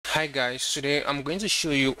Hi guys, today I'm going to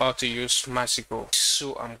show you how to use Maltego.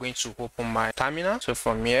 So I'm going to open my terminal. So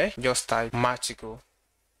from here, just type Maltego.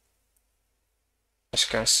 As you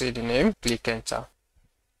can see the name, click enter.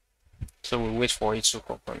 So we'll wait for it to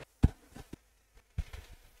open.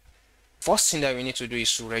 First thing that we need to do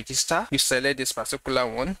is to register. You select this particular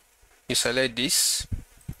one. You select this.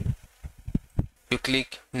 You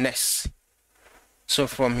click next. So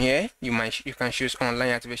from here, you can choose online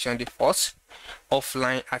activation default,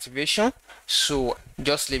 offline activation. So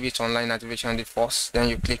just leave it online activation default, then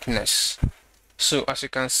you click next. So as you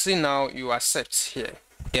can see now, you accept here,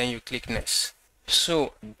 then you click next.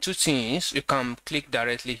 So two things, you can click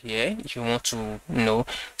directly here if you want to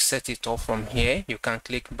set it up from here. You can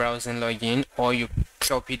click browsing login, or you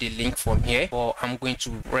copy the link from here, or I'm going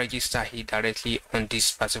to register here directly on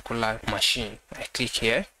this particular machine. I click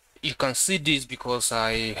here. You can see this because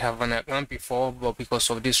I have an account before, but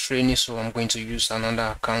because of this training, so I'm going to use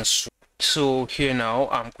another account. So here now,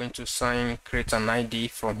 I'm going to create an ID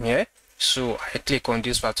from here. So I click on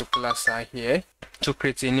this particular side here to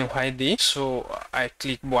create a new ID. So I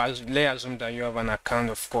click, let's assume that you have an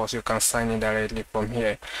account. Of course, you can sign in directly from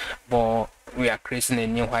here, but we are creating a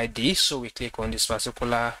new ID. So we click on this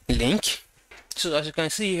particular link. So as you can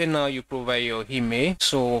see here now, you provide your email.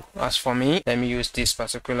 So as for me, let me use this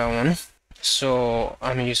particular one. So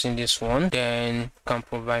I'm using this one. Then can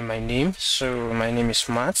provide my name. So my name is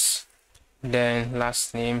Matt. Then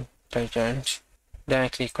last name Legend. Then I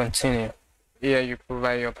click continue. Here you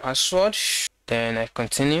provide your password. Then I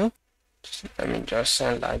continue. Let me just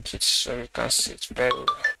enlarge it so you can see it very well.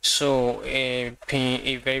 So a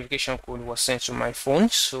verification code was sent to my phone.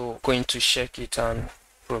 So going to check it and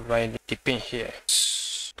provide the pin here.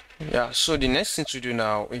 Yeah, so the next thing to do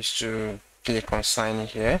now is to click on sign in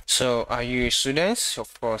here. So are you a student?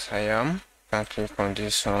 Of course I am. You can click on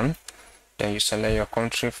this one. Then you select your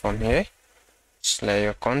country from here. Select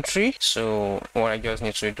your country. So what I just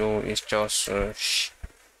need to do is just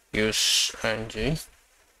use NG,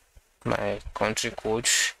 my country code.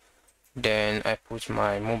 Then I put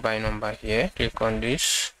my mobile number here. Click on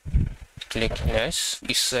this. Click next.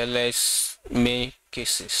 It selects main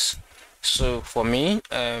cases. So for me,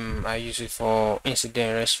 I use it for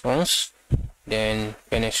incident response, then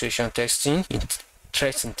penetration testing,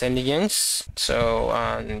 threat intelligence. So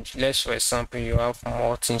let's, for example, you have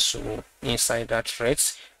more things to insider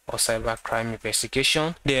threats or cybercrime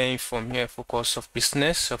investigation. Then from here, focus of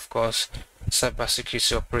business, of course,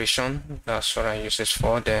 cybersecurity operation. That's what I use it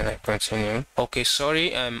for. Then I continue. Okay,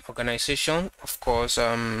 sorry, organization. Of course,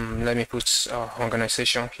 let me put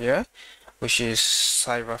organization here, which is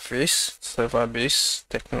cyber-based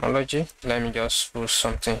technology. Let me just put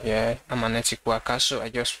something here. I'm an ethical worker, so I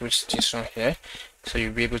just put this one here. So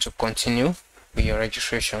you'll be able to continue with your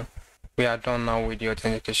registration. We are done now with the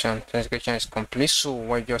authentication. Authentication is complete. So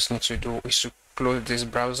what you just need to do is to close this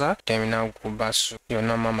browser. Then we now go back to your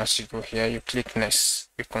normal Maltego here. You click next.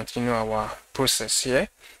 We continue our process here.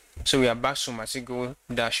 So we are back to Maltego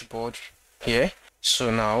dashboard here. So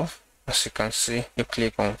now, as you can see, you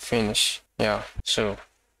click on finish. Yeah, so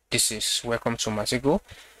this is welcome to Maltego.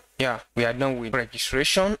 Yeah, we are done with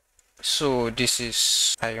registration. So this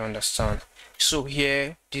is, I understand. So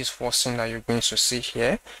here, this first thing that you're going to see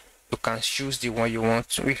here, you can choose the one you want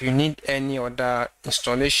to. If you need any other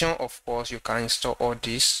installation, of course, you can install all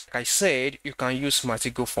this. Like I said, you can use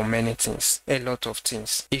Maltego for many things, a lot of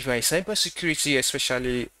things. If you are cybersecurity,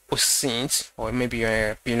 especially OSINT, or maybe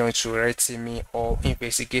you belong to red teaming or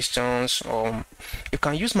investigations, or you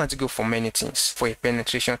can use Maltego for many things. For a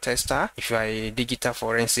penetration tester, if you are a digital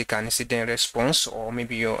forensic and incident response, or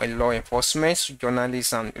maybe you're a law enforcement,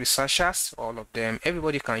 journalists and researchers, all of them,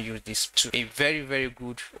 everybody can use this tool. A very, very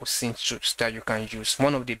good OSINT tool that you can use.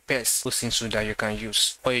 One of the best OSINT tools that you can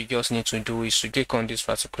use. All you just need to do is to click on this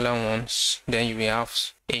particular ones, then you will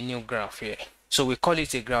have a new graph here. So we call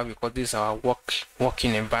it a graph because these are our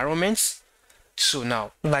working environments. So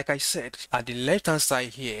now, like I said, at the left hand side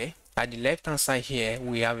here,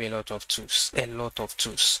 we have a lot of tools. You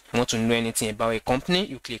want to know anything about a company,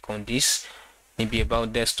 you click on this. Maybe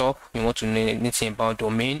about desktop, you want to know anything about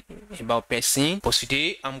domain, about person. But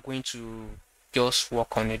today I'm going to just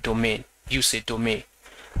work on a domain, use a domain.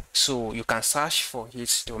 So you can search for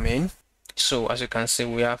its domain. So as you can see,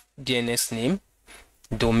 we have DNS name,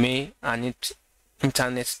 domain, and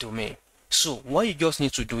internet domain. So what you just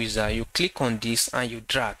need to do is that you click on this and you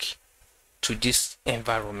drag to this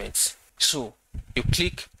environment. So you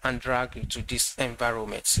click and drag into this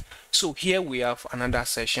environment. So here we have another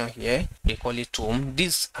section here, they call it home.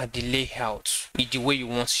 These are the layouts, the way you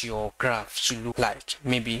want your graph to look like.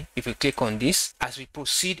 Maybe if you click on this, as we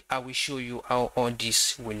proceed, I will show you how all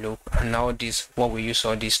this will look and how this, what we use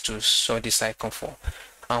all this to sort this icon for.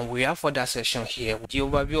 And we have for that section here, the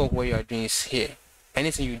overview of what you are doing is here.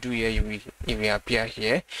 Anything you do here, it will appear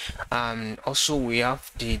here. And also we have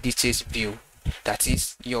the details view, that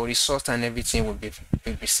is your resource and everything will be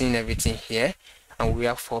seeing everything here. And we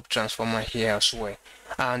have FOB transformer here as well.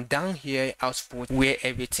 And down here, output, where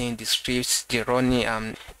everything, the scripts, the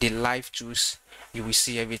running, the live tools, you will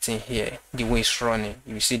see everything here, the way it's running.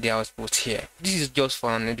 You will see the output here. This is just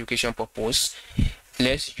for an education purpose.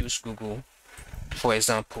 Let's use Google, for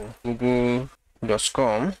example,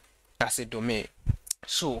 google.com as a domain.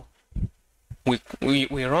 So we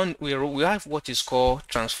have what is called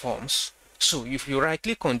transforms. So if you right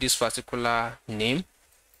click on this particular name,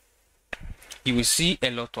 you will see a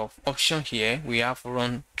lot of options here. We have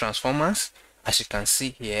run transformers, as you can see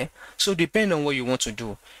here. So depending on what you want to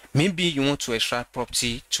do, maybe you want to extract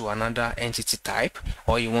property to another entity type,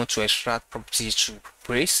 or you want to extract property to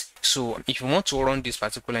brace. So if you want to run this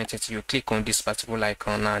particular entity, you click on this particular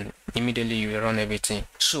icon and immediately you will run everything.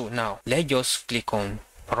 So now let's just click on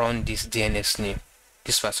run this DNS name,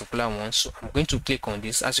 this particular one. So I'm going to click on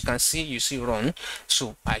this. As you can see, you see run.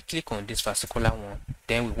 So I click on this particular one,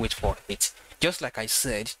 then we wait for it. Just like I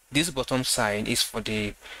said, this bottom side is for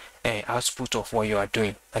the output of what you are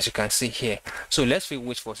doing, as you can see here. So let's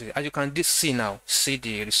wait for it. As you can see now, see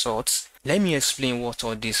the results. Let me explain what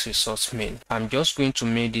all these results mean. I'm just going to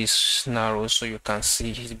make this narrow so you can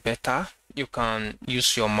see it better. You can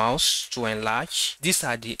use your mouse to enlarge. These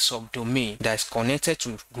are the subdomain that is connected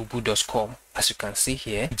to google.com. As you can see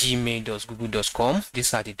here, gmail.google.com.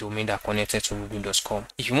 These are the domain that are connected to google.com.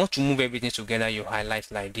 If you want to move everything together, you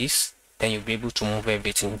highlight like this, then you'll be able to move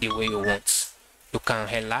everything the way you want. You can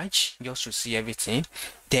enlarge just to see everything.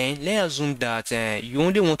 Then let's assume that you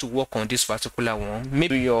only want to work on this particular one.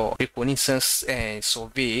 Maybe your Reconnaissance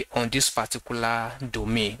survey on this particular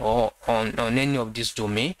domain, or on any of this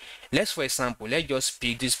domain. Let's, for example, let's just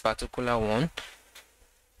pick this particular one,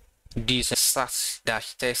 this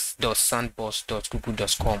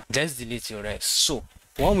search-test.sandbox.google.com. Let's delete the rest. So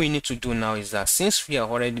what we need to do now is that since we are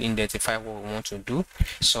already identified what we want to do,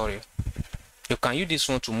 you can use this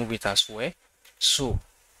one to move it as well. So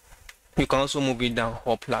you can also move it down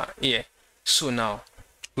up here. So now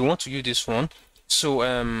we want to use this one. So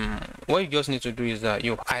what you just need to do is that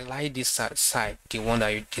you highlight this side, the one that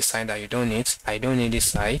you decide that you don't need. I don't need this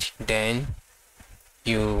side. Then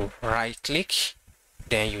you right click,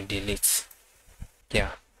 then you delete.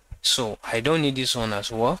 Yeah, so I don't need this one as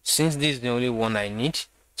well, since this is the only one I need.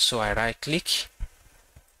 So I right click,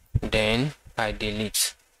 then I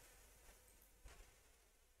delete.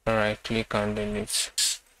 Right click and delete.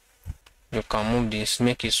 You can move this,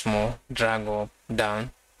 make it small, drag up, down,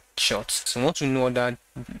 short. So we want to know that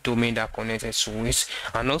domain that connected to it,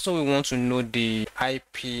 and also we want to know the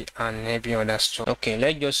IP and every other stuff. Okay,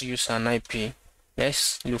 let's just use an IP.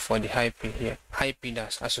 Let's look for the IP here. IP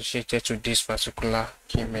that's associated to this particular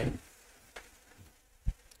email.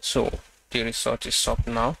 So the result is up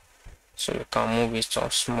now. So you can move it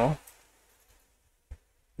up small.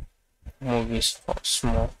 Move it up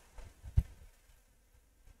small.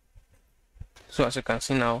 So as you can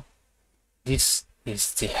see now, this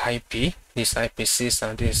is the IP, this IP6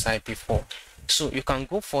 and this IP4. So you can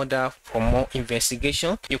go further for more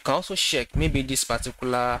investigation. You can also check maybe this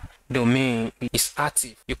particular domain is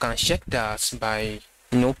active. You can check that by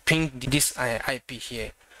ping this IP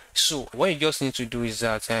here. So what you just need to do is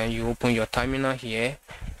that you open your terminal here.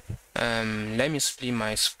 Let me split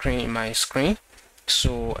my screen.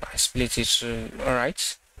 So I split it to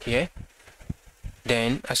right here.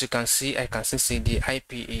 Then as you can see, I can see the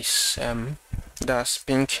IP is that's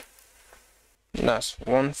pink, that's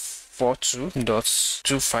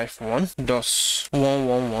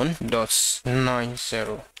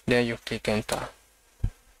 142.251.111.90. then you click enter.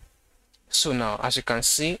 So now as you can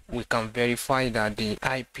see, we can verify that the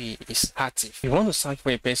IP is active. If you want to search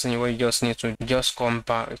for a person, you just need to just come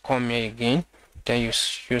here again, then you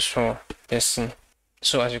use for person.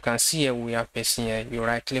 So as you can see here, we have person here. You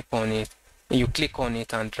right click on it, you click on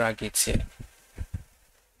it and drag it here.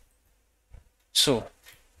 So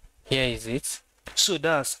here is it. So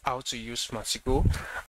that's how to use Maltego.